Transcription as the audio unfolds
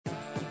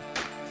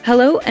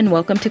Hello and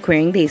welcome to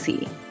Queering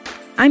Desi.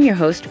 I'm your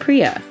host,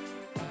 Priya.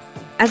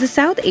 As a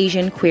South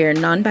Asian queer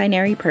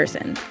non-binary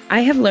person, I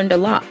have learned a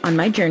lot on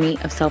my journey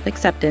of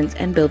self-acceptance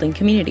and building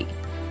community.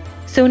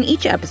 So in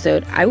each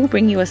episode, I will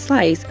bring you a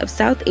slice of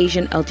South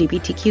Asian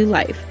LGBTQ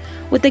life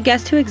with a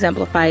guest who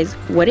exemplifies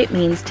what it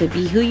means to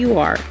be who you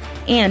are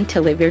and to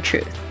live your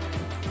truth.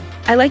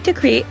 I like to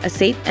create a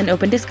safe and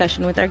open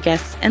discussion with our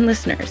guests and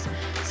listeners,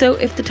 so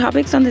if the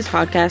topics on this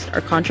podcast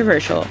are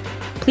controversial,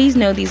 please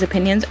know these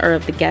opinions are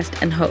of the guest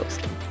and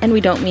host, and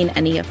we don't mean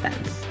any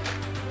offense.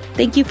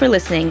 Thank you for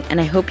listening, and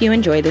I hope you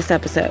enjoy this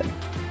episode.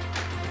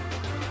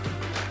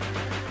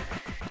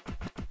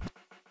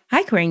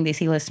 Hi, Queering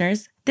Desi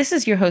listeners. This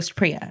is your host,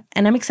 Priya,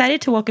 and I'm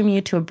excited to welcome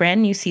you to a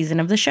brand new season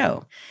of the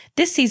show.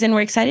 This season, we're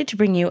excited to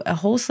bring you a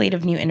whole slate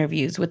of new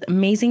interviews with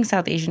amazing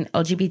South Asian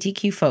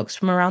LGBTQ folks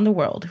from around the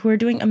world who are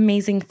doing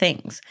amazing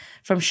things,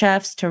 from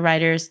chefs to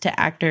writers to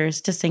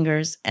actors to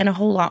singers, and a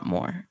whole lot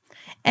more.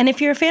 And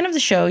if you're a fan of the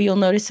show, you'll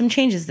notice some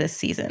changes this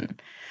season.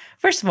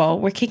 First of all,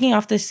 we're kicking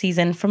off this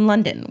season from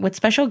London with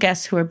special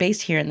guests who are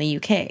based here in the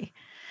UK.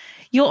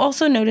 You'll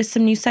also notice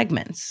some new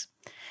segments.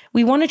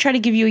 We want to try to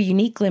give you a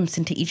unique glimpse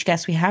into each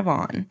guest we have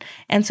on,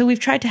 and so we've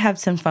tried to have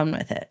some fun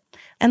with it.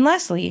 And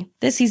lastly,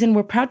 this season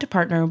we're proud to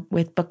partner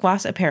with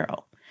Bakwas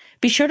Apparel.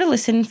 Be sure to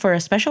listen for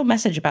a special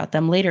message about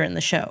them later in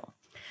the show.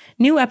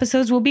 New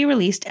episodes will be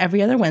released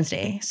every other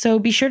Wednesday, so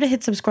be sure to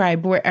hit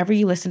subscribe wherever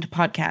you listen to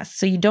podcasts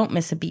so you don't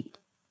miss a beat.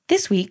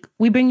 This week,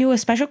 we bring you a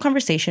special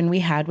conversation we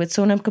had with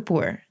Sonam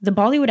Kapoor, the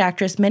Bollywood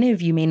actress many of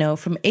you may know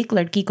from Ek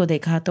Ladki Ko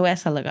Dekha To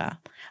Aisa Laga.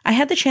 I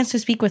had the chance to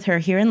speak with her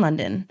here in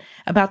London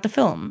about the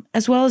film,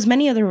 as well as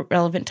many other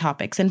relevant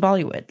topics in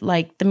Bollywood,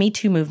 like the Me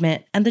Too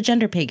movement and the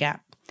gender pay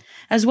gap,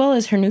 as well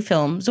as her new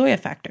film, Zoya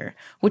Factor,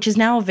 which is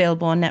now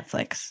available on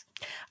Netflix.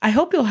 I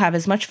hope you'll have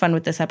as much fun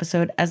with this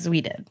episode as we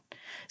did.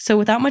 So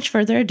without much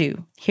further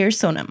ado, here's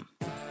Sonam.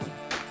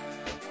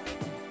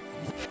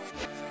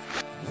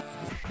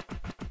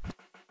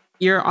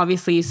 You're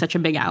obviously such a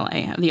big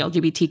ally of the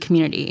LGBT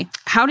community.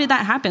 How did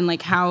that happen?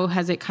 Like, how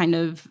has it kind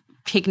of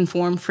taken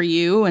form for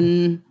you?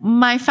 And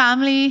my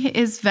family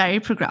is very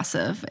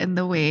progressive in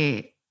the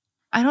way,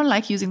 I don't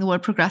like using the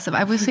word progressive.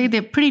 I would say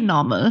they're pretty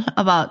normal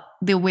about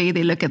the way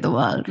they look at the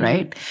world,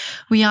 right?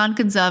 We aren't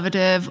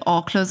conservative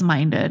or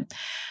close-minded.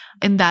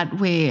 In that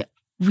way,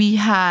 we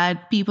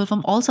had people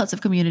from all sorts of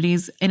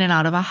communities in and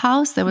out of our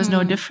house. There was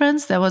no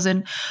difference. There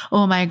wasn't,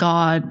 oh my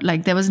God,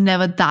 like there was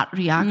never that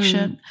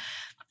reaction.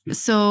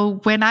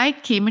 So when I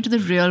came into the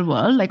real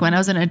world, like when I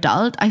was an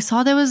adult, I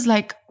saw there was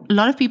like a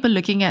lot of people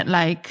looking at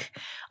like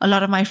a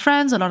lot of my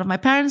friends, a lot of my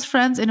parents'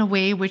 friends in a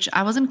way which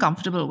I wasn't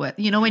comfortable with.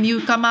 You know, when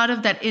you come out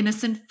of that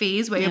innocent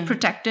phase where you're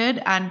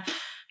protected and,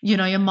 you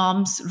know, your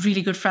mom's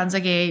really good friends are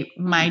gay.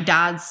 My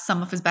dad's,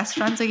 some of his best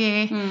friends are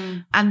gay.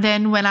 And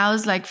then when I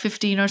was like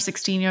 15 or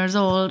 16 years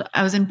old,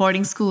 I was in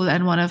boarding school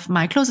and one of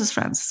my closest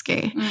friends is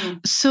gay.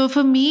 So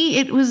for me,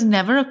 it was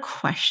never a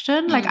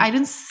question. Like I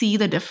didn't see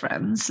the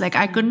difference. Like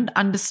I couldn't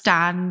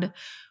understand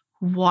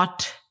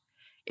what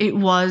it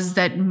was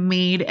that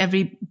made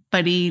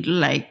everybody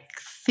like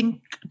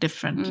think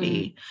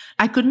differently.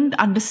 I couldn't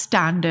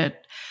understand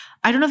it.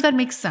 I don't know if that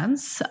makes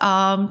sense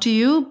to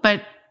you,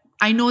 but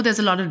I know there's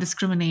a lot of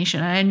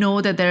discrimination and I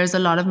know that there's a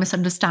lot of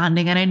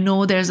misunderstanding and I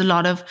know there's a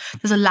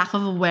lack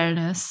of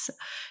awareness.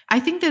 I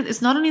think that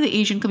it's not only the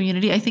Asian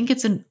community, I think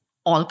it's in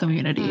all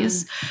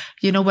communities.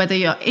 You know, whether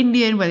you're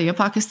Indian, whether you're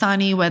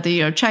Pakistani, whether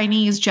you're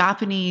Chinese,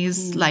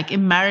 Japanese, like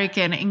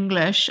American,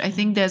 English, I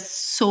think there's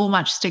so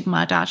much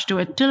stigma attached to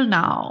it till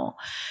now.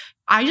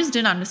 I just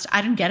didn't understand.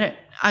 I didn't get it.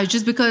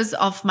 Just because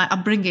of my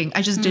upbringing,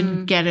 I just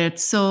didn't get it.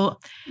 So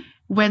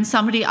when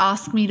somebody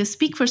asked me to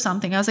speak for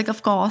something, I was like,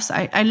 of course.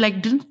 I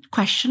like didn't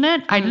question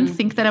it. I didn't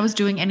think that I was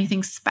doing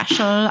anything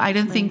special. I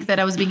didn't think that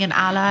I was being an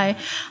ally.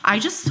 I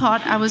just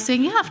thought I was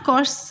saying, yeah, of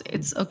course,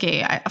 it's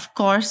okay. Of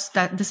course,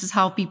 that this is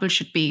how people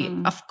should be.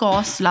 Of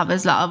course, love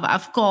is love.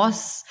 Of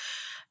course.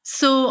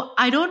 So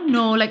I don't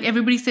know, like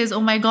everybody says,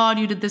 oh my God,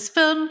 you did this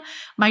film.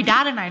 My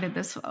dad and I did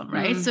this film,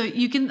 right? So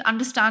you can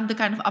understand the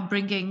kind of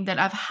upbringing that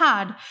I've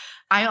had.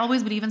 I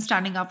always believe in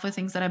standing up for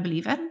things that I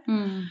believe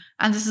in.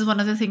 And this is one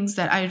of the things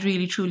that I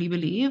really, truly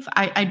believe.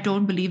 I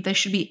don't believe there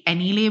should be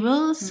any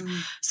labels.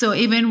 So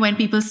even when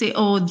people say,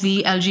 oh,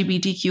 the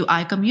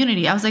LGBTQI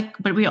community, I was like,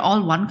 but we're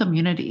all one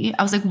community.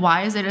 I was like,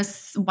 why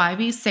are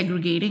we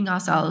segregating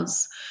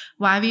ourselves?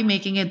 Why are we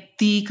making it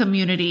the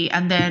community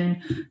and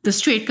then the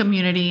straight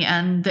community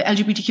and the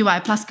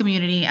LGBTQI plus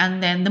community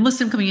and then the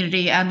Muslim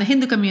community and the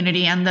Hindu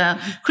community and the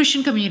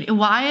Christian community?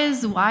 Why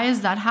is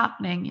that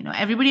happening? You know,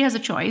 everybody has a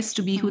choice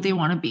to be who they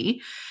want to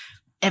be.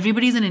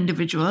 Everybody's an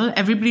individual.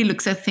 Everybody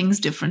looks at things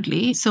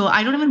differently. So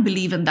I don't even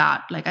believe in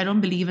that. Like, I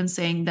don't believe in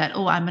saying that,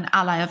 oh, I'm an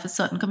ally of a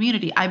certain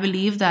community. I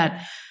believe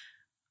that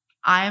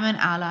I am an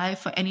ally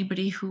for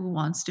anybody who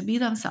wants to be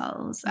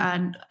themselves.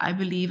 And I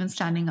believe in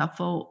standing up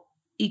for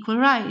equal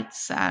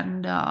rights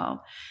and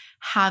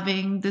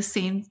having the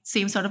same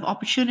sort of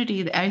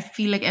opportunity. I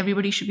feel like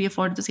everybody should be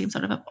afforded the same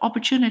sort of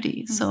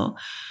opportunity. So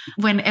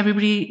when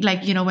everybody,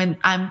 like, you know, when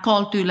I'm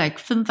called to like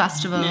film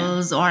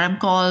festivals or I'm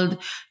called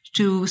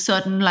to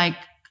certain like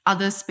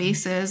other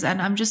spaces.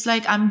 And I'm just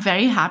like, I'm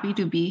very happy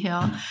to be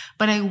here,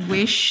 but I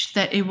wish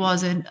that it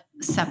wasn't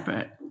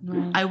separate.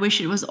 Right. I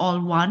wish it was all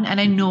one. And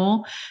I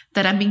know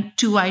that I'm being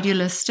too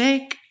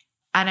idealistic.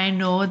 And I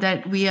know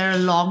that we are a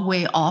long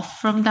way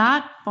off from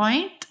that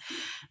point.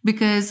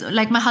 Because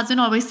like my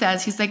husband always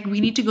says, he's like,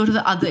 we need to go to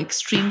the other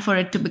extreme for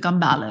it to become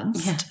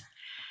balanced. Yeah.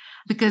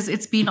 Because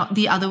it's been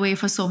the other way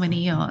for so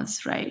many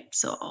years, right?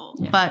 So,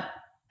 but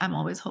I'm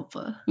always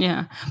hopeful.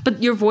 Yeah.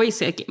 But your voice,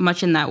 like,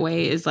 much in that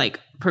way, is like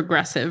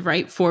progressive,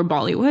 right? For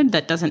Bollywood,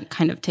 that doesn't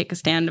kind of take a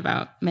stand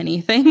about many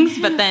things.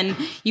 But then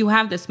you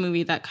have this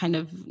movie that kind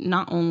of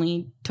not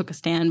only took a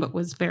stand, but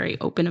was very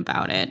open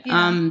about it.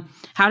 Yeah.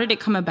 How did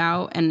it come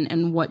about,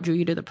 and what drew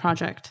you to the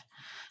project?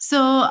 So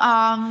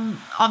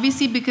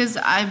obviously, because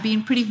I've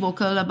been pretty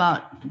vocal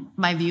about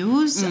my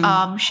views,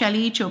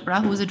 Shelley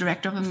Chopra, who's a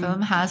director of a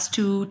film, has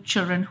 2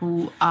 children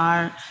who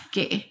are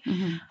gay.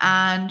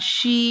 And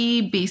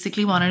she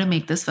basically wanted to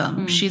make this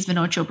film. She's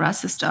Vinod Chopra's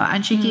sister.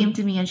 And she came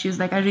to me and she was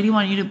like, I really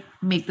want you to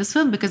make this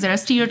film because there are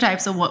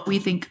stereotypes of what we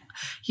think,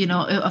 you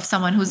know, of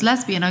someone who's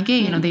lesbian or gay.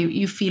 You know,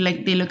 you feel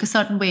like they look a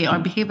certain way or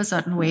behave a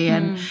certain way.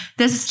 And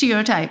there's a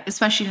stereotype,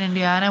 especially in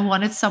India. And I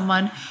wanted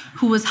someone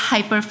who was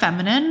hyper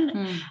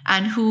feminine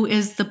and who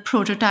is the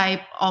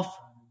prototype of,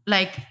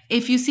 like,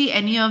 if you see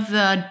any of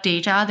the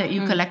data that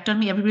you collect on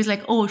me, everybody's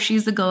like, oh,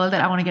 she's the girl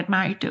that I want to get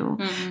married to,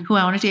 who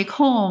I want to take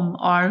home,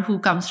 or who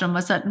comes from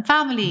a certain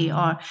family,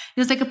 or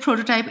there's like a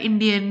prototype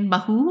Indian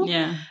bahu.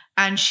 Yeah.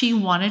 And she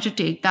wanted to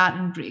take that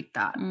and break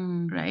that,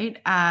 right?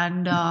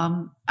 And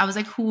I was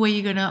like,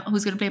 who's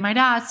gonna play my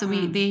dad? So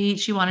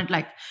she wanted,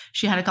 like,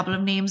 she had a couple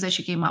of names that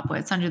she came up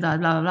with, Sanjay Dutt,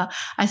 blah, blah, blah.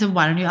 I said,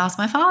 why don't you ask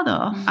my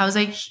father? I was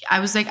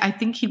like, I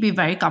think he'd be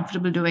very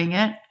comfortable doing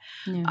it.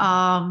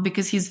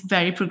 Because he's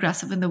very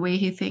progressive in the way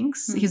he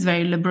thinks. He's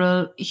very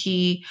liberal.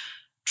 He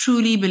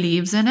truly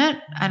believes in it.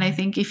 And I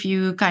think if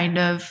you kind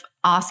of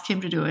ask him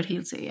to do it,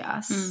 he'll say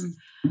yes.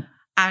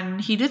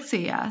 And he did say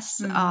yes.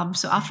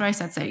 So after I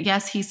said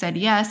yes, he said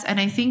yes. And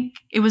I think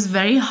it was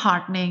very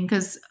heartening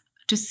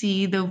to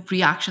see the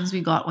reactions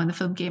we got when the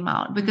film came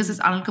out, because it's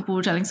Anil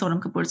Kapoor telling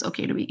Sonam Kapoor it's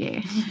okay to be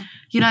gay.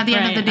 You know, at the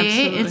end of the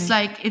day, absolutely. It's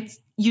like,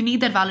 you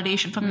need that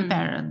validation from your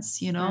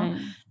parents, you know?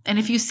 Right. And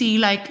if you see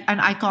like an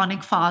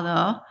iconic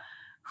father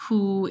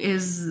who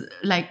is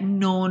like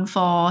known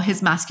for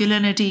his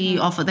masculinity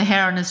or for the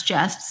hair on his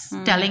chest,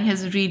 telling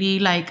his really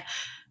like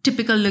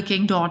typical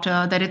looking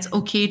daughter that it's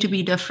okay to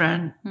be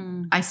different.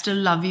 I still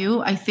love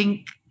you. I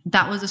think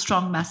that was a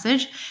strong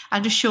message,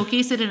 and to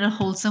showcase it in a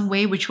wholesome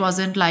way, which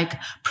wasn't like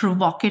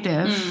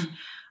provocative,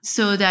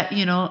 so that,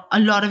 you know, a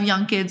lot of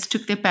young kids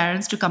took their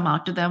parents to come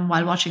out to them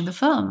while watching the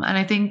film. And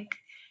I think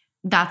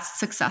that's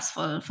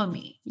successful for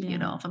me. You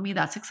know, for me,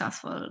 that's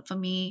successful. For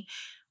me,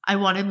 I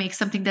want to make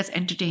something that's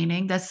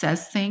entertaining, that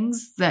says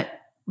things,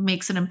 that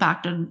makes an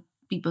impact on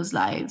people's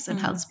lives and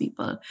helps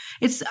people.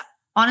 It's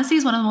honestly,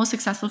 it's one of the most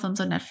successful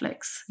films on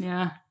Netflix.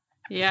 Yeah.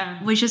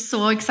 Which is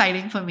so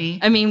exciting for me.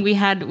 I mean, we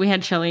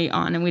had Shelley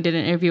on and we did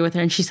an interview with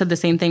her, and she said the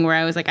same thing, where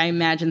I was like, I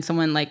imagine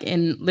someone like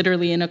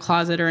literally in a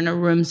closet or in a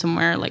room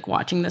somewhere, like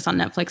watching this on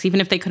Netflix,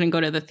 even if they couldn't go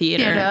to the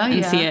theater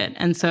and see it.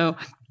 And so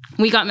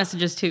we got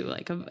messages too.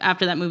 Like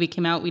after that movie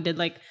came out, we did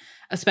like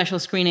a special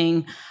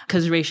screening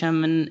because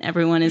Resham and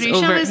everyone is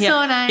over. Is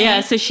so nice.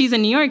 Yeah, so she's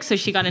in New York, so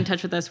she got in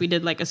touch with us. We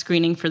did like a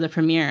screening for the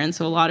premiere, and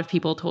so a lot of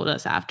people told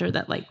us after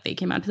that, like they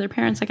came out to their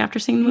parents like after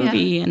seeing the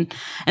movie,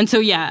 and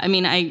so I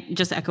mean, I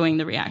just echoing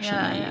the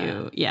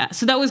reaction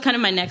So that was kind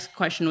of my next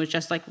question, was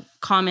just like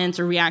comments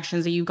or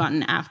reactions that you've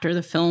gotten after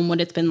the film, what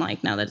it's been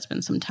like now that it's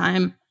been some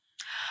time.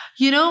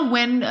 You know,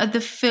 when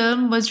the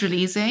film was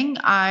releasing,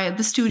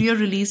 the studio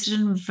released it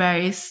in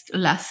very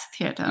less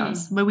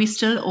theaters, but we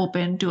still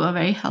opened to a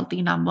very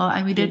healthy number,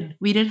 and we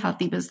did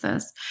healthy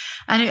business.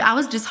 And I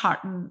was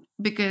disheartened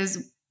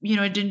because, you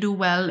know, it didn't do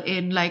well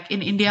in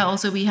India.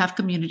 Also, we have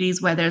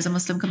communities where there's a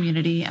Muslim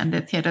community and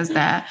the theaters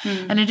there,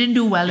 and it didn't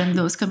do well in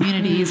those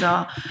communities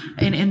or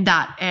in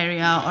that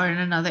area or in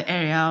another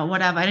area or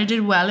whatever. And it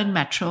did well in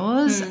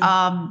metros.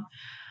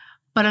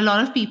 But a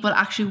lot of people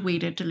actually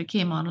waited till it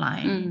came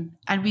online.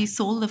 And we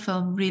sold the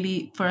film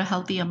really for a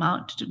healthy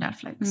amount to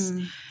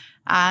Netflix.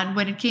 And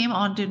when it came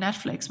onto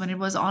Netflix, when it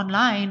was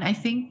online, I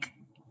think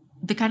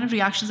the kind of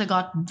reactions I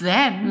got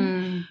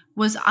then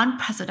was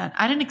unprecedented.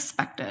 I didn't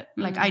expect it.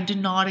 Like, I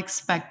did not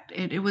expect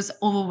it. It was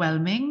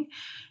overwhelming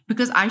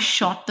because I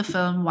shot the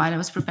film while I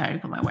was preparing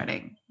for my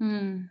wedding.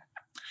 And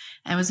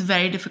it was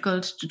very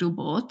difficult to do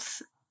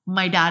both.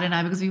 My dad and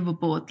I, because we were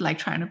both like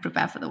trying to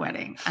prepare for the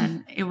wedding.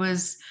 And it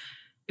was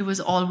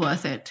all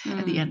worth it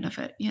at the end of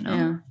it, you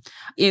know?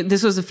 Yeah.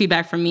 This was a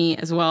feedback from me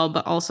as well,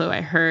 but also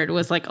I heard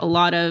was like a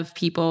lot of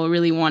people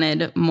really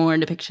wanted more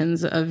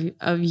depictions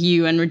of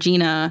you and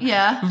Regina.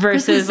 Yeah.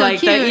 Versus so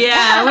like,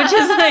 which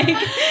is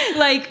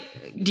like,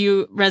 do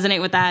you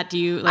resonate with that? Do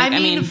you like, I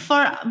mean,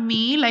 for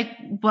me, like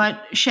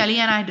what Shelley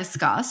and I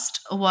discussed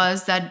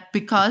was that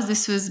because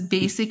this was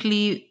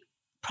basically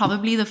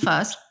probably the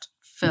first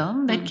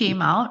film that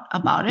came out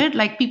about it,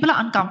 like people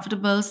are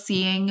uncomfortable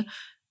seeing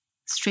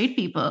straight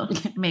people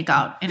make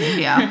out in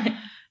India.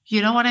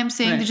 You know what I'm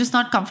saying? They're just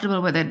not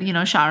comfortable with it. You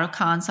know, Shah Rukh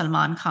Khan,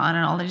 Salman Khan,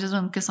 and all, they just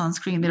don't kiss on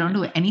screen. They don't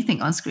do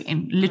anything on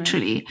screen,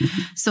 literally.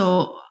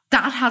 So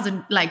that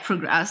hasn't like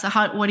progressed.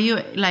 What do you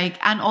like?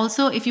 And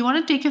also, if you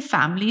want to take your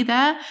family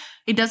there,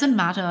 it doesn't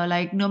matter.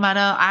 Like, no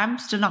matter, I'm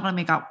still not going to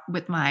make up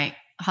with my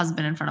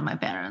husband in front of my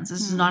parents. This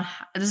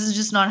is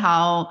just not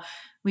how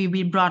we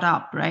be brought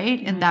up,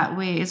 right? In that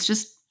way. It's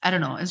just, I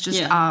don't know. It's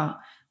just our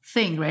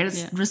thing, right?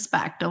 It's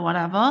respect or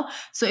whatever.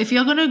 So if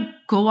you're going to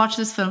go watch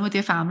this film with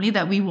your family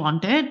that we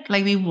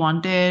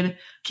wanted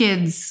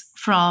kids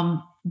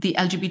from the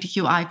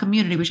LGBTQI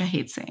community, which I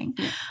hate saying,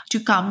 to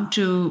come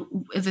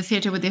to the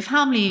theater with their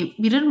family,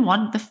 we didn't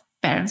want the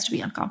parents to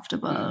be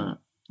uncomfortable.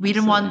 We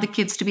didn't want the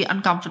kids to be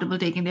uncomfortable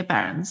taking their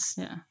parents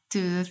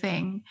to the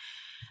thing.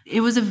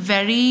 It was a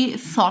very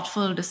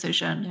thoughtful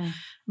decision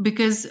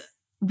because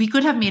we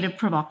could have made it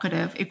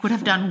provocative. It could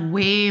have done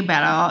way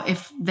better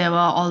if there were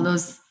all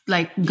those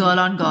like girl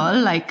on girl,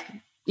 like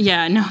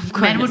of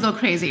course. Men would go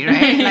crazy,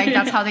 right? Like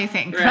that's how they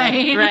think,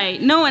 right?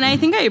 Right. No, and I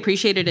think I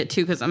appreciated it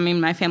too because I mean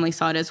my family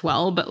saw it as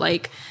well, but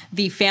like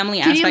the family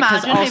aspect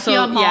is also. If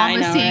your mom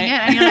is seeing it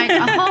and you're like,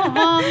 oh,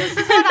 mom, this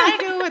is what I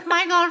do with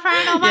my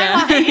girlfriend or my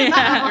wife.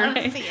 I want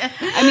to see it.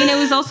 I mean, it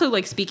was also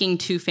like speaking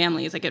to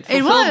families, like it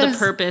fulfilled the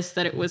purpose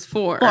that it was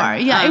for.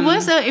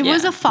 It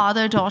was a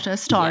father-daughter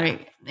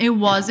story. It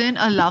wasn't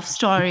a love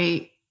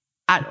story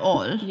at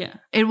all. Yeah.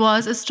 It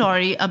was a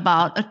story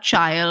about a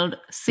child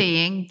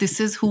saying, this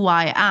is who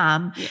I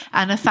am,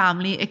 and a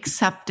family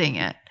accepting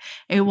it.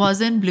 It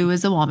wasn't blue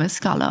is the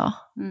warmest color,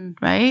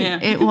 right? Yeah.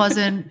 It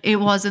wasn't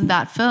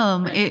that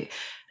film. And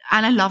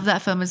I love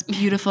that film. It's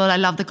beautiful. I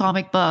love the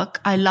comic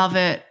book. I love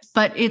it.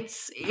 But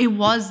it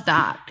was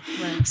that.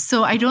 Right.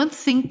 So I don't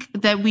think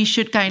that we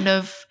should kind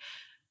of,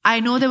 I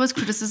know there was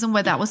criticism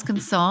where that was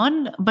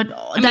concerned, but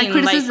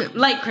criticism,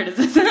 light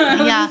criticism. I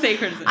wouldn't say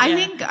criticism.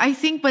 I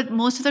think, but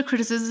most of the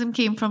criticism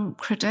came from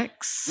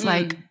critics,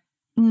 like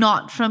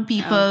not from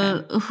people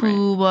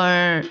who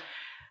were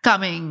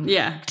coming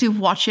to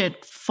watch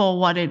it for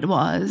what it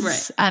was.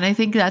 Right. And I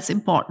think that's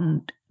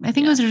important. I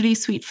think it was a really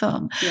sweet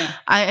film. Yeah.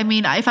 I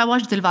mean, if I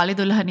watched Dilwale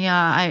Dulhania,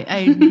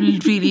 I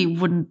really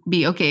wouldn't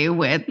be okay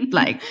with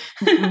like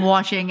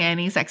watching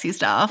any sexy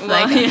stuff.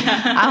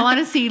 I want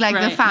to see like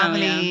the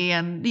family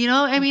and, you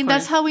know, I mean,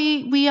 that's how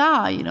we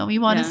are, you know, we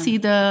want to see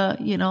the,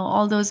 you know,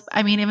 all those,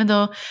 I mean, even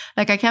though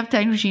like I kept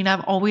telling Regina,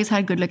 I've always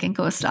had good looking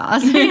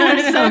co-stars.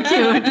 You're so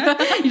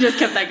cute. You just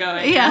kept that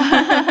going.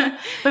 Yeah.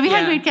 But we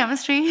had great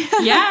chemistry.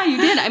 Yeah, you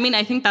did. I mean,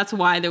 I think that's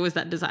why there was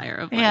that desire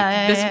of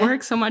like, this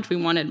worked so much, we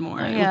wanted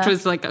more, which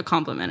was like a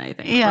compliment, I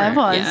think. Yeah, it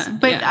was.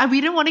 But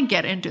we didn't want to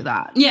get into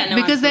that. Yeah, no,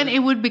 because absolutely.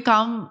 then it would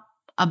become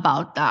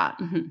about that.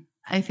 Mm-hmm.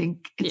 I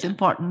think it's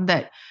important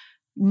that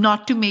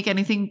not to make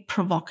anything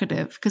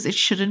provocative because it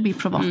shouldn't be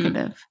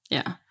provocative.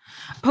 Yeah.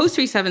 Post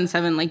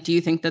 377, like, do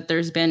you think that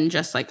there's been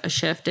just like a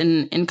shift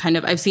in kind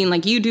of, I've seen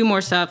like you do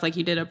more stuff, like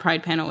you did a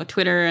Pride panel with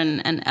Twitter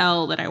and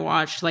Elle that I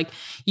watched, like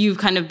you've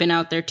kind of been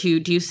out there too.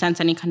 Do you sense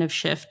any kind of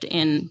shift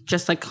in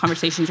just like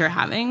conversations you're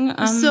having?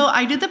 So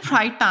I did the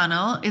Pride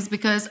panel is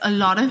because a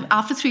lot of,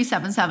 after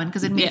 377,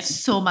 because it made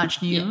so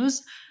much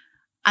news,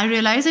 I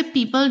realized that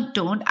people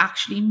don't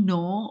actually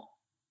know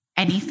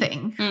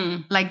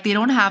anything. Like they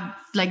don't have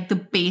like the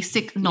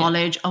basic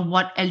knowledge of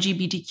what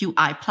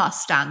LGBTQI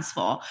plus stands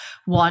for,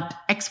 what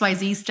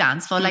XYZ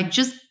stands for, like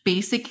just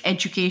basic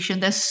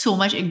education. There's so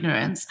much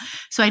ignorance.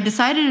 So I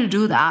decided to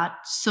do that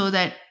so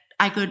that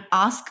I could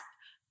ask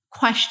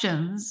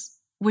questions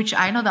which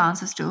I know the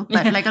answers to,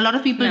 but like a lot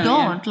of people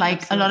don't.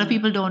 A lot of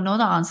people don't know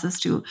the answers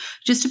to,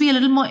 just to be a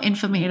little more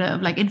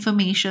informative, like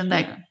information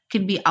that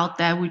can be out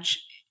there, which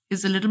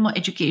is a little more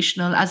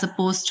educational as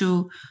opposed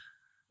to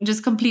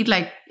just complete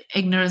like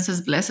ignorance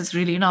is bliss. It's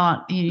really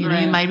not. You know,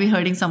 you might be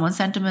hurting someone's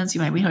sentiments.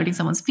 You might be hurting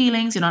someone's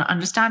feelings. You're not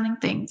understanding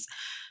things.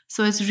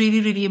 So it's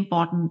really, really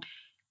important.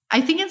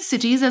 I think in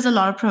cities, there's a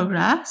lot of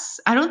progress.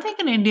 I don't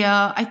think in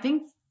India, I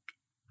think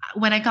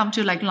when I come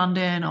to like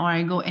London or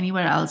I go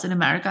anywhere else in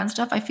America and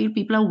stuff, I feel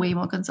people are way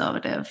more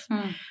conservative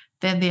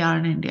than they are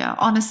in India,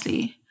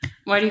 honestly.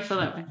 Why do you feel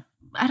that way?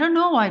 I don't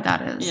know why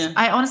that is. Yeah.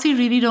 I honestly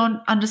really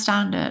don't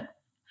understand it.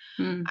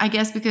 I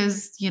guess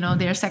because, you know,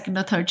 they're second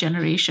or third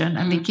generation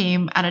and they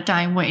came at a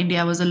time where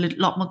India was a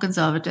lot more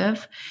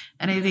conservative.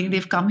 And I think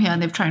they've come here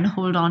and they've trying to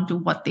hold on to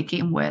what they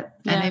came with.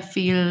 Yeah. And I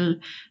feel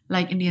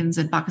like Indians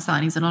and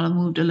Pakistanis and all have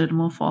moved a little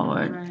more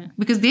forward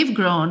because they've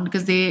grown,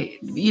 because they,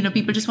 you know,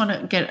 people just want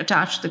to get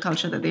attached to the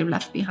culture that they've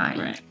left behind.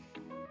 Right.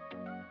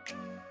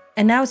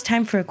 And now it's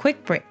time for a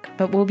quick break,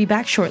 but we'll be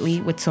back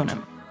shortly with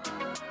Sonam.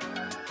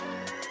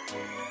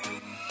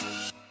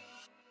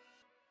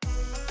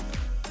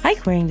 Hi,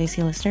 Queering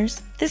Desi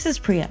listeners. This is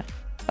Priya.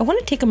 I want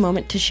to take a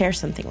moment to share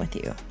something with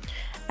you.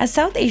 As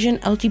South Asian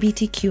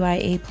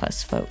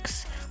LGBTQIA+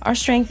 folks, our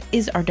strength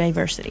is our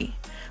diversity.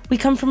 We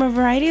come from a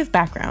variety of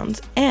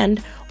backgrounds, and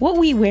what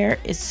we wear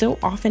is so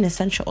often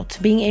essential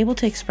to being able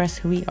to express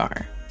who we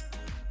are.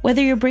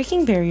 Whether you're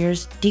breaking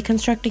barriers,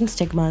 deconstructing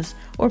stigmas,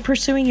 or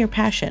pursuing your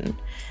passion,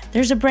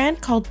 there's a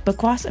brand called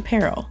Bakwas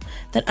Apparel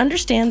that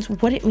understands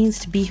what it means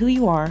to be who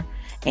you are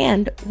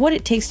and what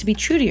it takes to be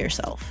true to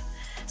yourself,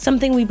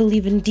 something we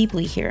believe in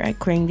deeply here at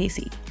Queering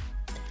DC.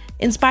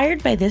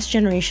 Inspired by this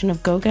generation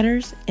of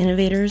go-getters,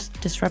 innovators,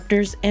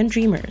 disruptors, and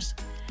dreamers,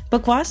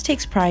 Bakwas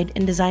takes pride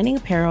in designing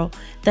apparel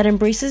that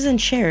embraces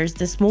and shares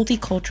this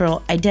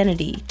multicultural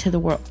identity to the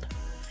world.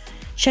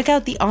 Check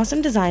out the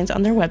awesome designs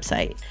on their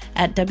website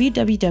at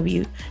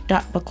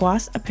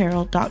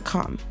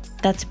www.bakwasapparel.com.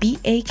 That's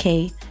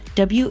BAKWAAS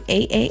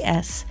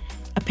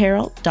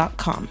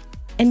apparel.com.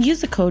 And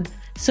use the code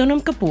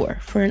Sonam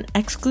Kapoor for an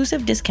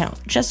exclusive discount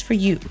just for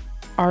you,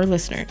 our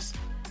listeners.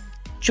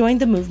 Join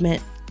the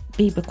movement.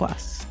 Be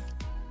Bakwas.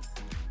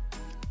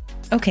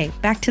 Okay,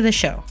 back to the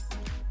show.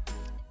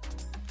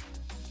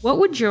 What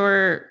would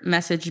your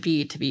message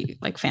be to be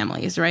like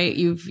families, right?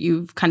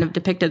 You've kind of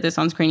depicted this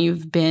on screen.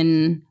 You've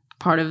been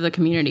part of the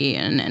community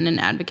and an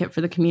advocate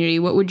for the community.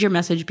 What would your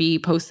message be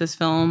post this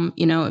film,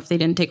 if they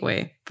didn't take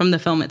away from the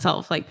film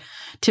itself, like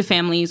to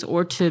families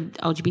or to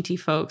LGBT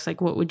folks?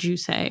 Like, what would you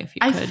say if you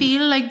could? I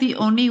feel like the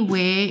only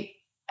way,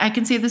 I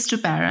can say this to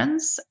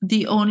parents,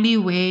 the only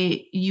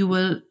way you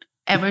will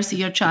ever see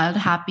your child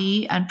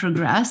happy and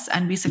progress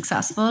and be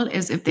successful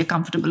is if they're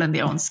comfortable in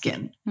their own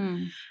skin.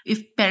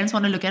 If parents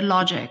want to look at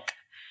logic,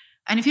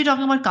 and if you're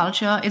talking about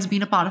culture, it's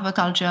been a part of our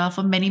culture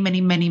for many,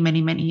 many, many,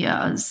 many, many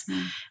years.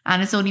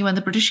 And it's only when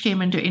the British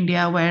came into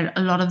India where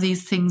a lot of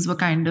these things were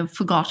kind of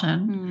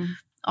forgotten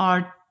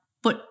or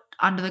put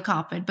under the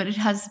carpet. But it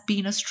has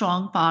been a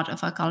strong part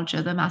of our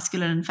culture, the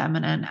masculine and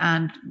feminine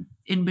and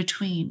in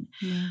between.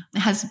 It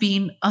has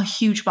been a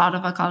huge part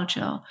of our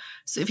culture.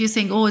 So if you're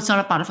saying, oh, it's not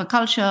a part of our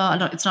culture,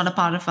 it's not a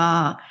part of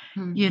our,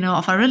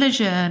 of our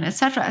religion,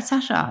 etc.,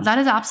 that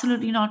is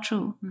absolutely not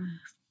true.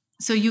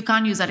 So you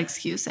can't use that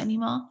excuse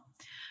anymore.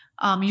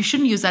 You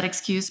shouldn't use that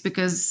excuse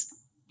because,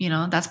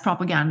 that's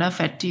propaganda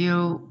fed to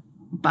you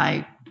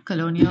by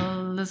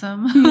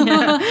colonialism.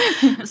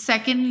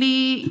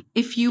 Secondly,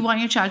 if you want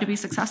your child to be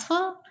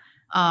successful,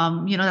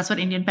 that's what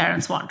Indian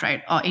parents want,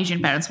 right? Or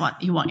Asian parents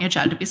want. You want your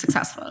child to be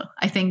successful.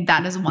 I think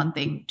that is one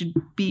thing, to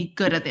be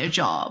good at their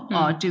job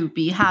or to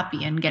be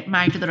happy and get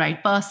married to the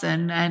right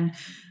person and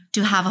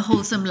to have a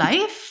wholesome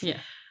life. Yeah.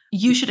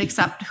 You should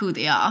accept who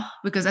they are,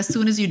 because as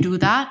soon as you do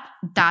that,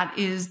 that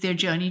is their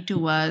journey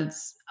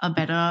towards a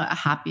better, a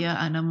happier,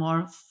 and a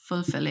more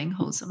fulfilling,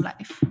 wholesome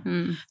life.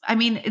 I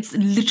mean, it's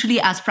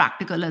literally as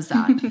practical as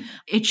that.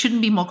 It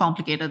shouldn't be more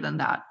complicated than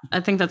that.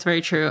 I think that's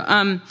very true.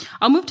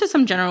 I'll move to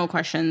some general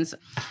questions.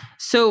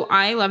 So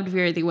I loved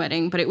Veer the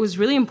Wedding, but it was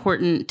really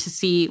important to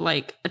see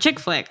like a chick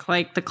flick,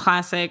 like the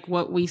classic,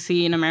 what we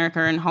see in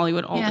America and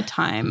Hollywood all the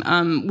time.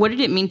 What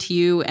did it mean to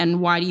you, and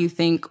why do you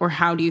think, or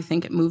how do you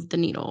think it moved the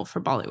needle for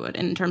Bollywood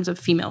in terms of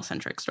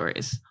female-centric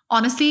stories?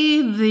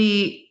 Honestly,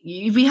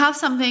 we have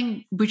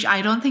something which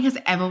I don't think has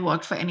ever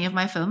worked for any of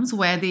my films,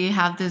 where they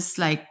have this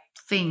like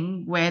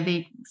thing where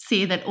they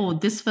say that, oh,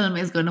 this film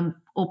is going to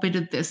open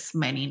to this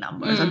many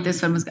numbers, or this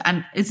film is,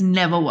 and it's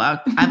never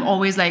worked. I've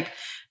always like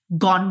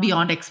gone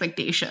beyond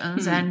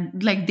expectations,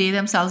 and like they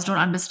themselves don't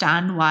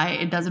understand why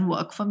it doesn't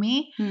work for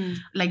me.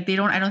 Like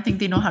I don't think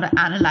they know how to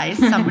analyze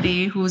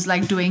somebody who's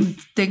like doing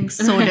things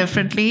so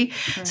differently.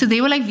 So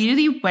they were like, Veer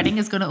the Wedding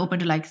is going to open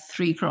to like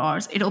 3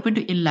 crores. It opened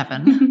to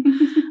 11.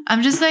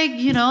 I'm just like,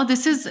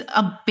 this is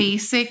a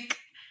basic,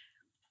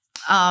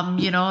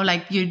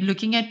 like you're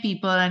looking at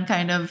people and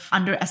kind of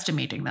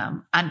underestimating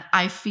them. And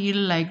I feel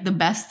like the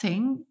best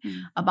thing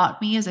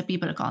about me is that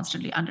people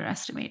constantly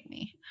underestimate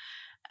me.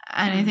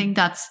 And I think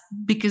that's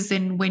because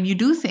then when you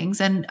do things,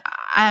 and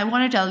I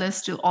want to tell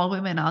this to all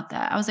women out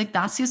there, I was like,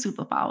 that's your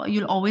superpower.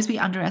 You'll always be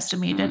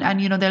underestimated. And,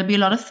 there'll be a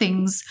lot of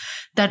things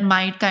that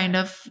might kind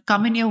of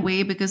come in your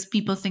way because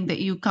people think that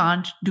you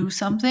can't do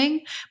something.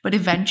 But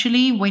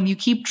eventually, when you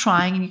keep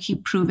trying and you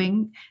keep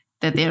proving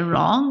that they're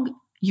wrong,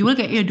 you will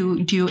get your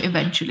due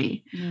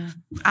eventually.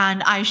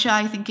 And Aisha,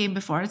 I think, came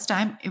before its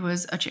time. It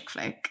was a chick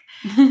flick.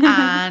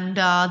 And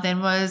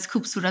then was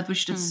Khoobsurat,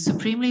 which did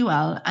supremely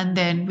well. And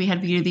then we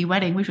had Veer the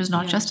Wedding, which was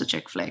not just a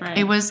chick flick. Right.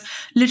 It was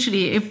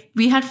literally, if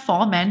we had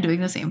 4 men doing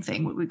the same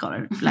thing, we call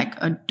it like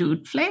a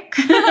dude flick.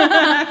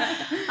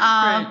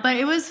 But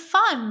it was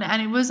fun.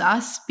 And it was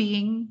us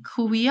being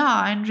who we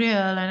are and real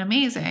and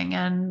amazing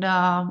and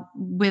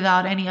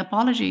without any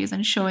apologies,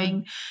 and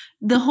showing.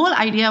 The whole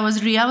idea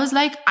was, Riya was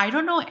like, I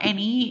don't know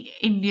any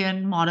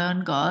Indian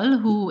modern girl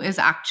who is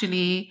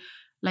actually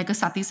like a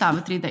Sati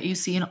Savitri that you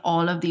see in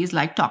all of these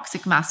like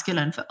toxic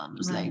masculine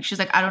films. Like, she's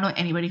like, I don't know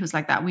anybody who's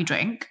like that. We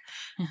drink,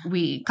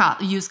 we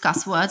use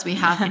cuss words, we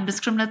have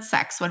indiscriminate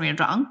sex when we're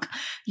drunk,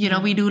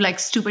 we do like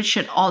stupid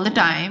shit all the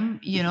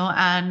time,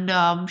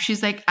 and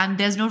she's like, and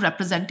there's no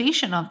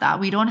representation of that.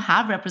 We don't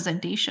have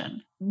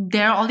representation.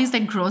 There are all these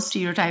like gross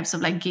stereotypes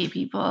of like gay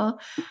people,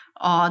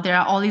 or there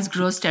are all these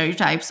gross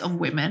stereotypes of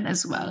women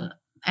as well.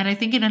 And I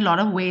think in a lot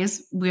of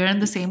ways, we're in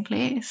the same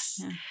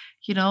place.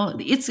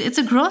 It's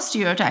a gross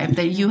stereotype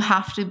that you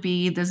have to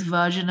be this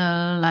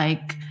virginal,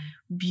 like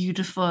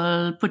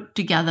beautiful, put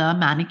together,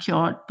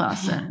 manicured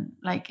person.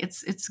 Like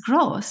it's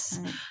gross.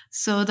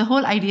 So the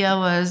whole idea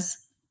was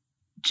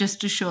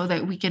just to show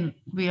that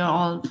we are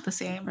all the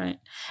same. Right.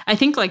 I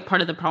think like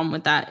part of the problem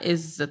with that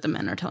is that the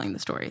men are telling the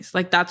stories.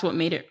 Like that's what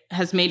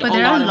has made but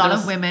there are a lot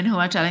of women who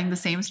are telling the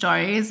same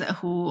stories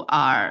who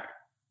are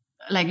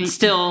like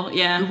still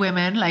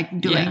women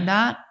like doing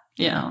that,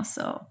 you know,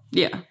 so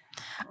yeah.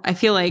 I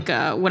feel like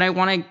what I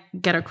want to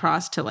get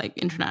across to like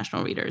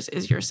international readers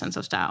is your sense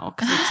of style,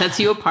 because it sets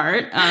you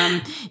apart.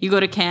 You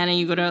go to Cannes and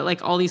you go to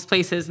like all these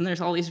places and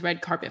there's all these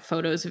red carpet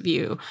photos of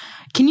you.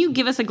 Can you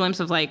give us a glimpse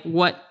of like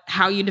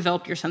how you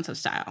developed your sense of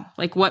style?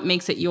 Like what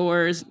makes it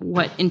yours?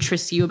 What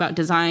interests you about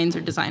designs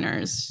or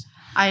designers?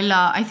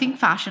 I think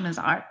fashion is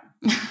art.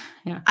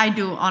 Yeah. I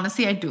do.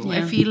 Honestly, I do. Yeah.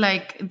 I feel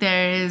like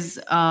there is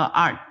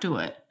art to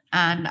it.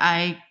 And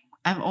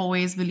I've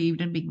always believed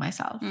in being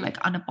myself, like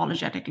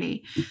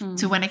unapologetically.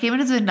 So when I came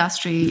into the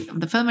industry,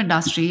 the film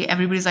industry,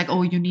 everybody's like,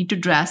 oh, you need to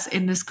dress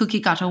in this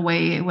cookie cutter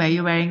way where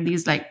you're wearing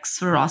these like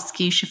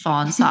Swarovski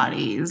chiffon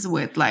saris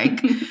with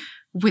like,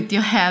 with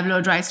your hair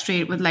blow dry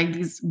straight with like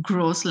these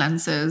gross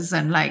lenses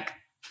and like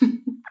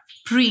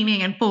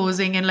preening and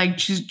posing in like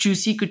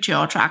juicy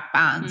couture track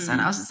pants. And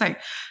I was just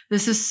like,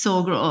 this is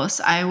so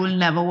gross. I will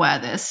never wear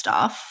this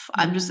stuff.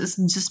 It's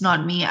just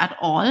not me at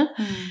all.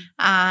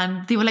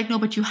 And they were like, no,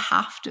 but you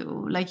have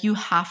to. Like, you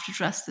have to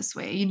dress this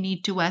way. You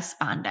need to wear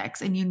spandex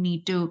and you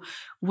need to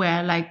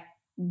wear like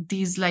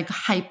these like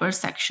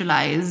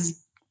hyper-sexualized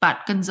but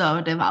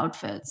conservative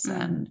outfits.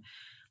 And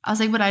I was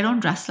like, but I don't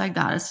dress like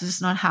that. It's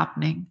just not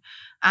happening.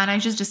 And I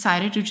just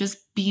decided to just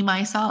be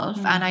myself.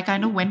 And I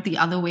kind of went the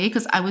other way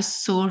because I was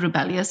so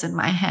rebellious in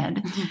my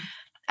head.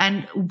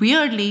 And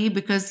weirdly,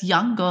 because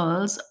young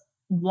girls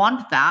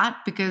want that,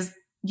 because,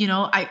 you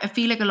know, I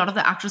feel like a lot of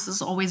the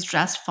actresses always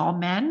dressed for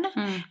men.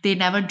 They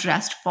never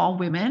dressed for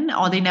women,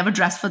 or they never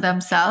dressed for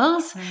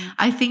themselves.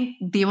 I think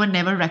they were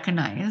never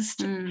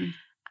recognized.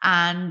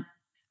 And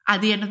at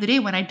the end of the day,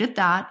 when I did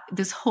that,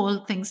 this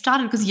whole thing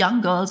started because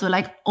young girls were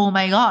like, oh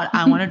my God,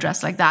 I want to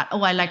dress like that.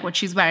 Oh, I like what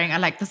she's wearing. I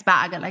like this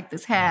bag. I like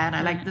this hair. And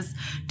I like this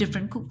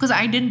different, because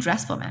I didn't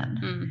dress for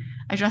men.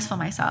 I dressed for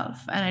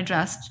myself, and I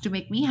dressed to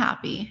make me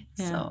happy.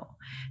 Yeah.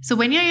 So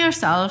when you're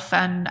yourself,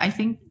 and I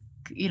think,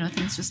 you know,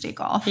 things just take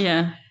off.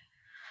 Yeah.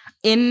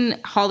 In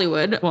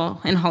Hollywood,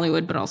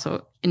 but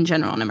also in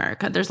general in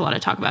America, there's a lot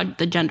of talk about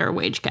the gender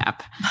wage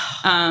gap.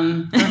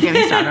 Don't get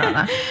me started on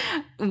that.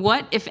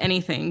 What, if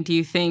anything, do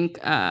you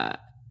think that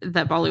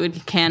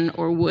Bollywood can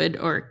or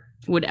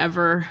would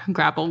ever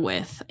grapple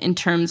with in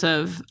terms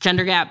of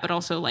gender gap, but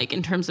also like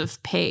in terms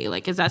of pay?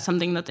 Like, is that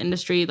something that the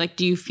industry, like,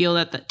 do you feel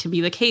that to be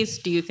the case?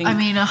 Do you think? I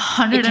mean,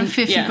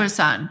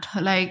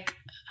 150%. Like,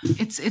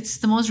 it's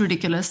the most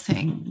ridiculous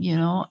thing, you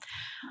know?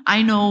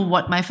 I know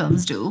what my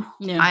films do,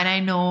 and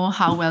I know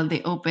how well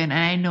they open, and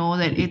I know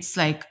that it's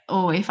like,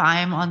 oh, if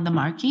I'm on the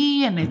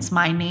marquee and it's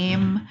my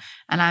name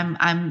and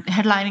I'm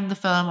headlining the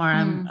film, or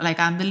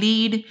I'm the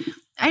lead,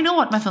 I know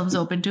what my films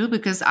open to,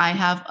 because I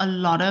have a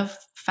lot of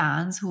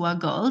fans who are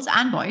girls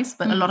and boys,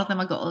 but a lot of them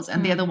are girls,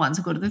 and they're the ones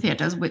who go to the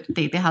theaters with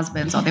their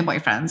husbands or their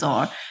boyfriends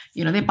or,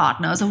 you know, their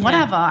partners or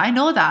whatever. I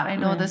know that. I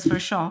know this for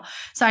sure.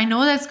 So I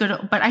know that's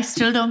good, but I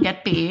still don't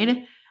get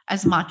paid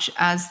as much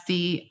as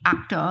the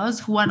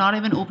actors who are not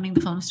even opening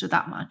the films to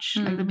that much,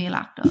 like the male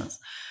actors.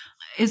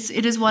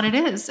 It is what it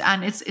is.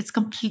 And it's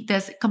complete.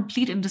 There's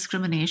complete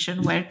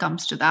indiscrimination where it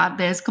comes to that.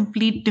 There's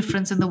complete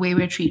difference in the way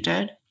we're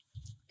treated.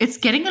 It's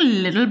getting a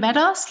little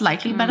better,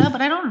 slightly better,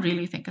 but I don't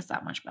really think it's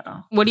that much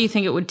better. What do you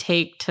think it would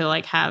take to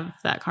like have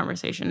that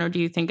conversation? Or do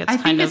you think I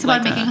think it's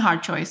about making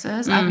hard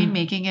choices. I've been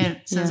making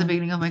it since the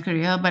beginning of my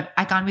career, but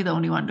I can't be the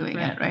only one doing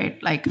it, right?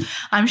 Like,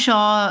 I'm sure,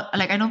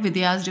 like, I know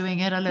Vidya's doing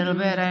it a little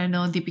bit. And I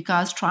know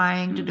Deepika's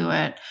trying to do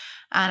it.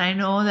 And I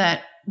know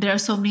that there are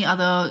so many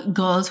other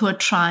girls who are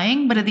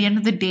trying, but at the end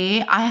of the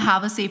day, I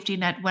have a safety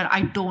net where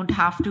I don't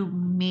have to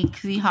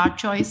make the hard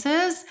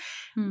choices.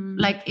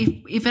 Like,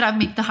 if I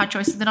make the hard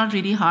choices, they're not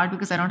really hard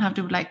because I don't have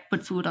to like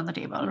put food on the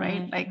table,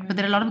 right? But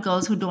there are a lot of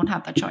girls who don't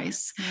have that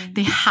choice.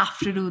 They have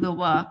to do the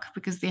work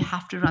because they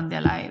have to run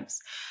their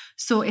lives.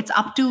 So it's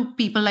up to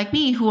people like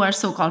me who are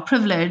so-called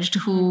privileged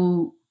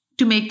to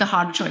make the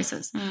hard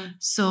choices.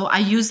 So I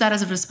use that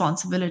as a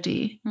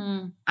responsibility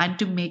and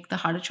to make the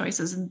harder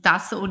choices. And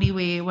that's the only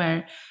way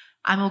where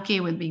I'm okay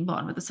with being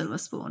born with a silver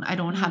spoon. I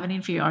don't have an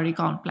inferiority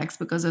complex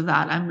because of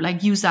that. I'm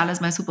like, use that as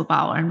my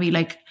superpower and be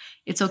like,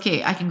 it's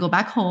okay. I can go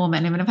back home.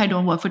 And even if I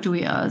don't work for 2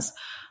 years,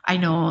 I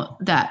know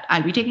that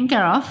I'll be taken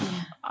care of,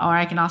 or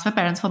I can ask my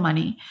parents for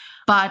money.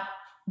 But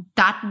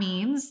that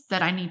means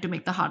that I need to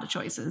make the harder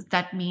choices.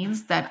 That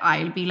means that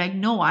I'll be like,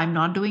 no, I'm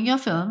not doing your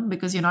film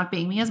because you're not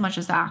paying me as much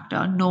as the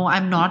actor. No,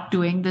 I'm not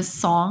doing this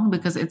song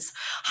because it's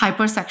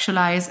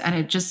hyper-sexualized and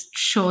it just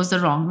shows the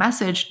wrong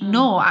message.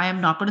 No, I am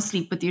not going to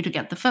sleep with you to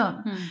get the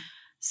film.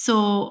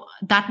 So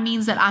that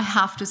means that I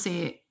have to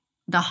say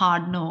the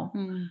hard no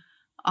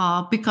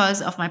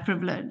because of my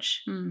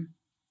privilege.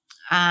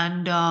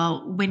 And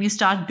when you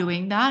start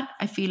doing that,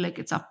 I feel like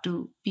it's up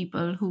to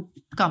people who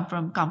come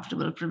from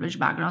comfortable, privileged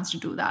backgrounds to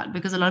do that,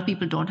 because a lot of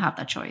people don't have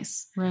that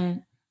choice. Right.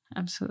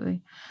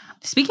 Absolutely.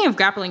 Speaking of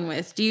grappling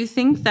with, do you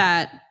think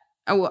that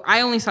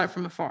I only saw it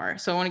from afar,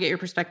 so I want to get your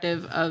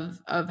perspective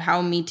of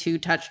how Me Too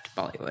touched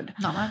Bollywood.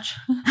 Not much.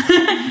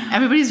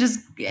 Everything's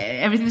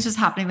just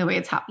happening the way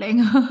it's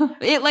happening.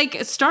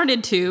 It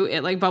started to,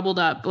 it bubbled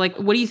up. Like,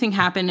 what do you think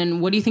happened, and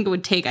what do you think it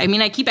would take? I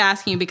mean, I keep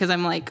asking you because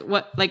I'm like,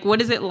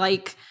 what is it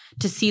like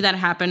to see that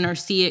happen or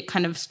see it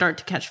kind of start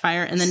to catch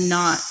fire and then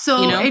not?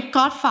 So it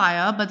caught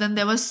fire, but then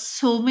there was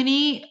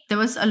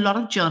a lot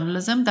of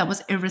journalism that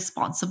was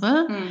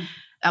irresponsible.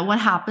 What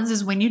happens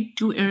is when you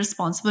do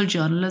irresponsible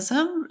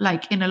journalism,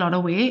 like in a lot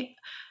of way,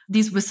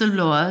 these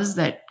whistleblowers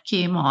that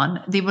came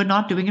on, they were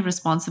not doing it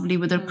responsibly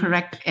with the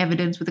correct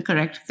evidence, with the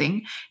correct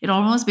thing. It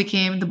almost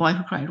became the boy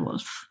who cried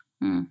wolf.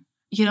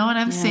 You know what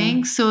I'm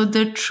saying? So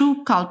the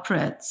true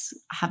culprits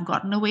have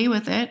gotten away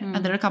with it.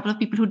 And there are a couple of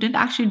people who didn't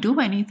actually do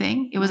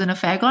anything. It was an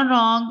affair gone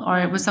wrong, or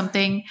it was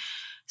something.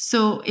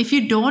 So if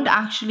you don't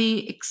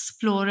actually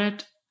explore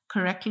it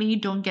correctly,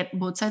 don't get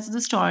both sides of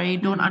the story,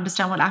 don't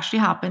understand what actually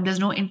happened,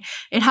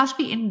 it has to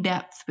be in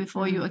depth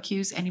before you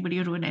accuse anybody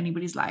or ruin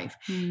anybody's life.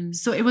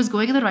 So it was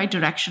going in the right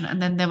direction,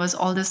 and then there was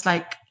all this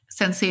like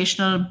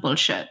sensational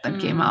bullshit that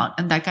came out,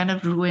 and that kind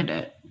of ruined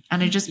it,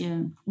 and it just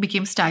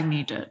became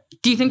stagnated.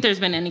 Do you think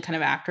there's been any kind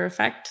of after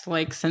effect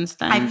like since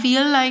then? I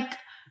feel like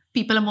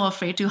people are more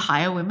afraid to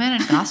hire women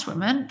and cast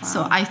women. Wow.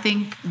 So I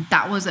think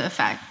that was the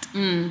effect.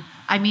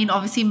 I mean,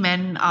 obviously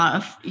men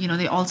are,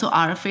 they also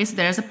are afraid, so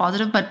there is a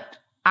positive, but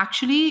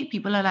actually,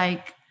 people are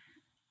like,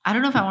 I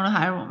don't know if I want to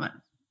hire a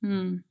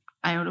woman.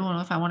 I don't know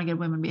if I want to get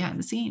women behind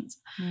the scenes.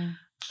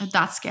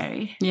 That's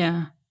scary.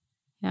 Yeah,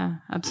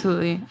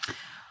 absolutely.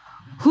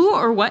 Who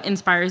or what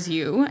inspires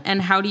you,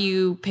 and how do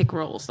you pick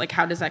roles? Like,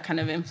 how does that kind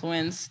of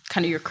influence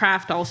kind of your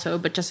craft also,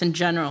 but just in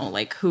general,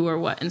 like who or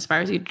what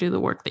inspires you to do the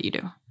work that you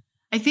do?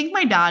 I think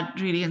my dad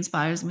really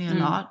inspires me a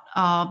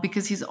lot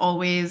because he's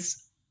always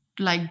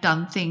like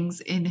done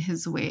things in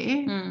his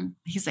way.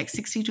 He's like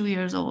 62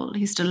 years old.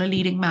 He's still a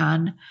leading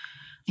man.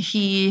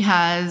 He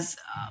has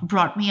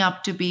brought me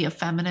up to be a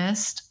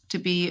feminist, to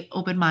be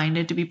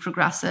open-minded, to be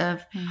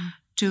progressive,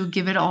 to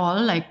give it all,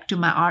 like to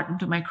my art and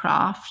to my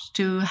craft,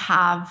 to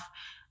have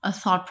a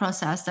thought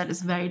process that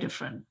is very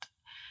different.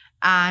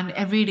 And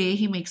every day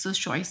he makes those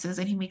choices,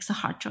 and he makes the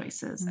hard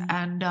choices.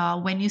 And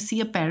when you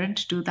see a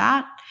parent do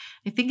that,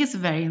 I think it's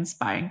very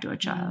inspiring to a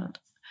child.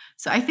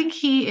 So I think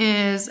he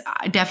is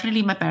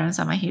definitely, my parents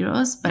are my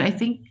heroes, but I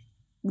think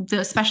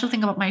the special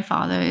thing about my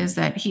father is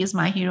that he is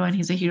my hero, and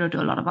he's a hero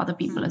to a lot of other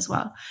people as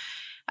well.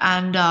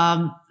 And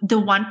the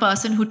one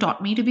person who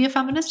taught me to be a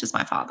feminist is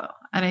my father.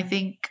 And I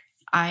think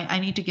I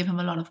need to give him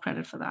a lot of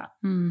credit for that.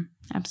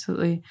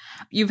 Absolutely.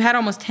 You've had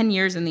almost 10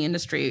 years in the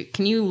industry.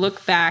 Can you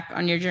look back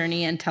on your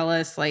journey and tell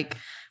us like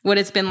what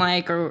it's been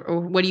like, or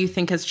what do you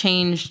think has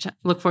changed?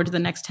 Look forward to the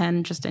next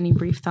 10, just any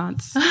brief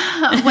thoughts.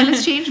 Well,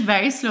 it's changed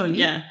very slowly.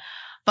 Yeah.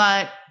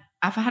 But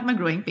I've had my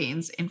growing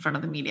pains in front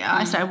of the media.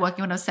 I started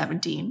working when I was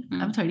 17.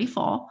 I'm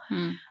 34.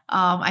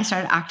 I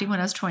started acting when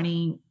I was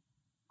 20.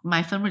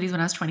 My film released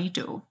when I was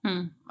 22.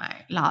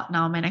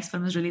 Now my next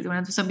film is released when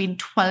I was, so I've been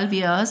 12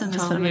 years in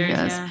this film years.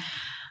 Yeah.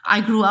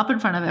 I grew up in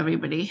front of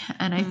everybody.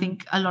 And I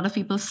think a lot of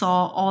people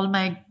saw all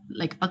my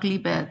like ugly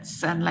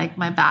bits and like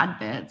my bad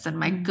bits and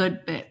my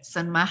good bits,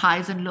 and my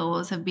highs and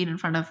lows have been in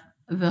front of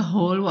the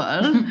whole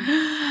world.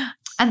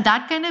 And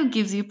that kind of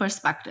gives you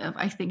perspective,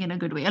 I think, in a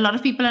good way. A lot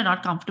of people are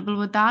not comfortable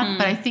with that,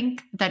 but I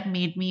think that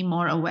made me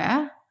more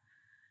aware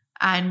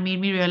and made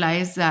me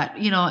realize that,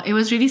 it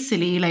was really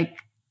silly. Like,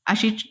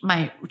 actually,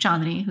 my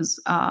Chandni, who's,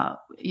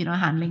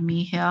 handling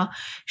me here,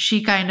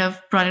 she kind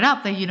of brought it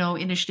up that,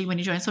 initially when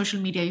you joined social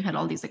media, you had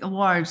all these like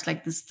awards,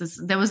 like this,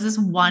 there was this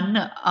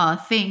one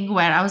thing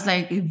where I was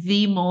like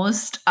the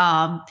most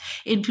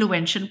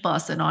influential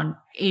person on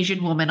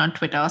Asian woman on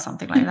Twitter or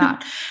something like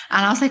that.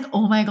 And I was like,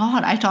 oh my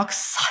God, I talk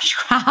such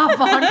crap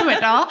on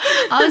Twitter.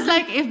 I was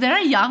like, if there are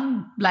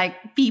young like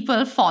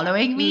people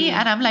following me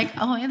and I'm like,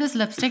 oh yeah, this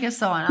lipstick is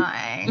so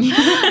annoying.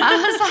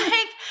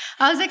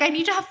 I was like, I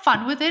need to have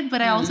fun with it,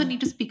 but I also need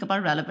to speak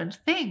about relevant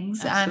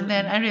things. Absolutely. And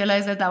then I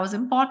realized that was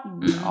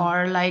important.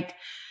 Or like,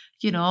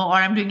 or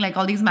I'm doing like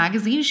all these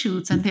magazine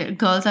shoots and the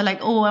girls are like,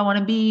 oh, I want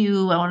to be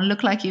you. I want to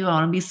look like you. I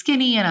want to be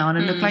skinny and I want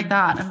to look like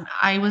that. And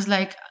I was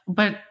like,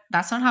 but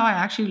that's not how I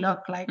actually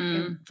look like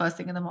first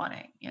thing in the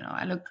morning.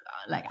 I look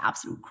like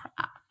absolute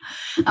crap.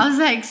 I was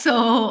like,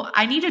 so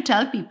I need to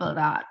tell people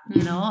that,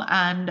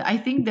 and I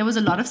think there was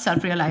a lot of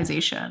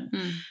self-realization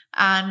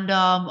and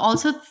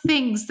also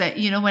things that,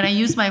 when I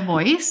use my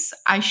voice,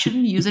 I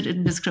shouldn't use it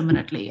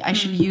indiscriminately. I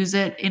should use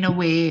it in a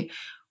way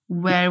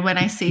where when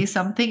I say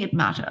something, it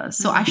matters.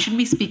 So I shouldn't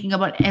be speaking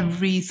about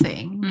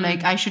everything.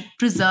 Like I should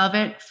preserve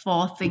it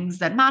for things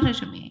that matter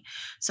to me.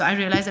 So I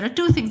realized there are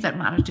two things that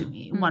matter to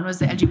me. One was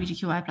the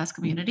LGBTQI plus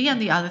community.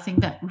 And the other thing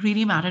that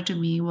really mattered to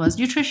me was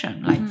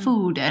nutrition, like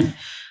food and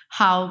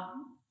how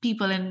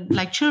people in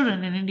like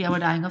children in India were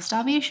dying of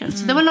starvation.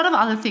 So there were a lot of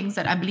other things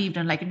that I believed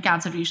in, like in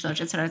cancer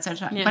research, et cetera, et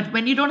cetera. Yeah. But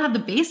when you don't have the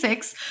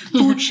basics,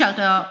 food,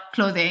 shelter,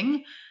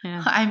 clothing,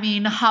 I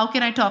mean, how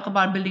can I talk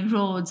about building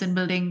roads and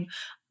building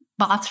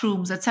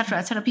bathrooms, etc.,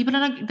 etc. People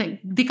are not,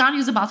 they can't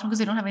use the bathroom because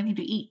they don't have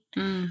anything to eat.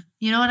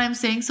 You know what I'm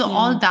saying? So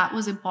all that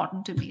was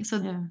important to me. So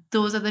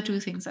those are the two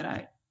things that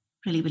I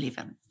really believe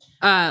in.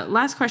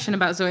 Last question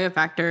about Zoya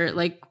Factor.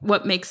 Like,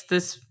 what makes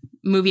this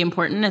movie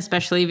important,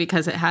 especially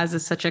because it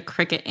has such a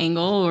cricket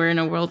angle? We're in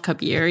a World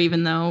Cup year,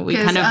 even though we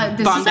kind of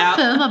this bombed out.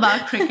 This is a film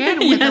about cricket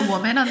with a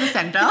woman on the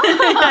center.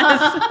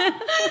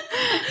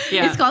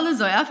 It's called the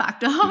Zoya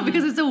Factor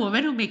because it's a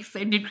woman who makes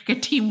the Indian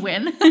cricket team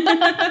win. No,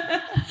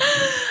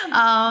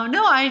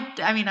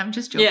 I mean, I'm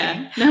just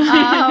joking.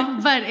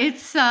 But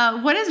it's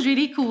what is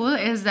really cool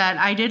is that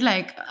I did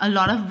like a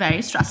lot of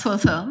very stressful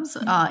films.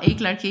 Ek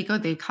Ladki Ko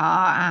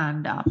Dekha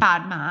and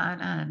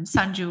Padman and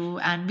Sanju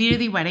and Veer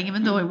the Wedding,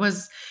 even though it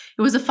was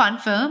a fun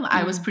film.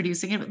 I was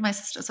producing it with my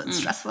sister, so it's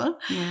stressful.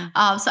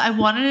 So I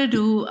wanted to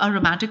do a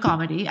romantic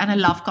comedy, and I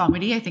love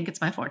comedy. I think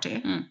it's my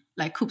forte.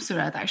 Like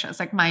Khoobsurat Aisha, it's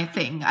like my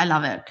thing. I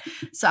love it.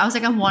 So I was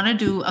like, I want to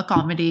do a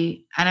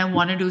comedy, and I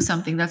want to do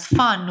something that's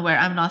fun, where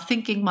I'm not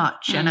thinking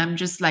much, and I'm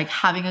just like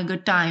having a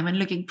good time and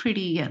looking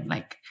pretty, and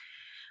like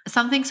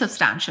something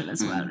substantial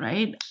as well,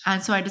 right?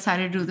 And so I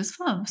decided to do this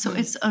film. So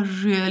it's a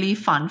really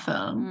fun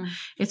film.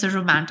 It's a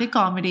romantic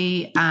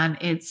comedy, and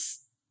it's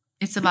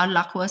about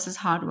luck versus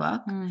hard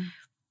work.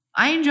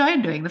 I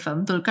enjoyed doing the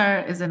film.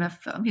 Dulquer is in a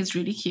film. He's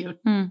really cute.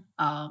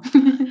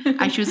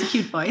 I choose the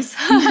cute boys.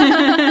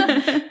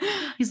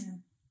 He's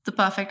the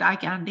perfect eye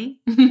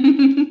candy.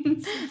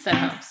 That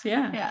helps.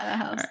 Yeah, that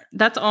helps. Right.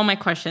 That's all my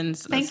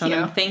questions. Thank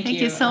you. Thank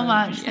you so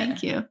much.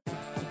 Thank you.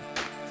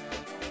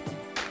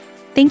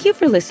 Thank you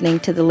for listening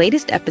to the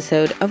latest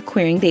episode of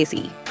Queering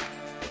Desi.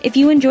 If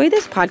you enjoy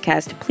this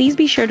podcast, please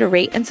be sure to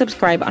rate and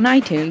subscribe on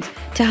iTunes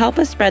to help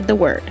us spread the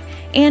word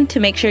and to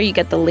make sure you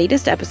get the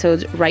latest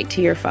episodes right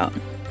to your phone.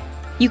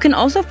 You can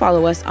also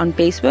follow us on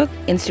Facebook,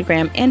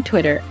 Instagram, and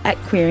Twitter at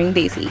Queering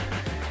Desi.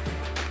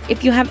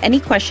 If you have any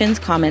questions,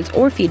 comments,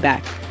 or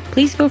feedback,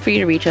 please feel free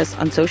to reach us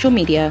on social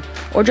media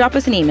or drop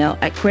us an email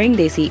at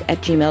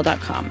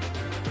queeringdesi@gmail.com.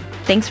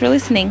 Thanks for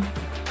listening.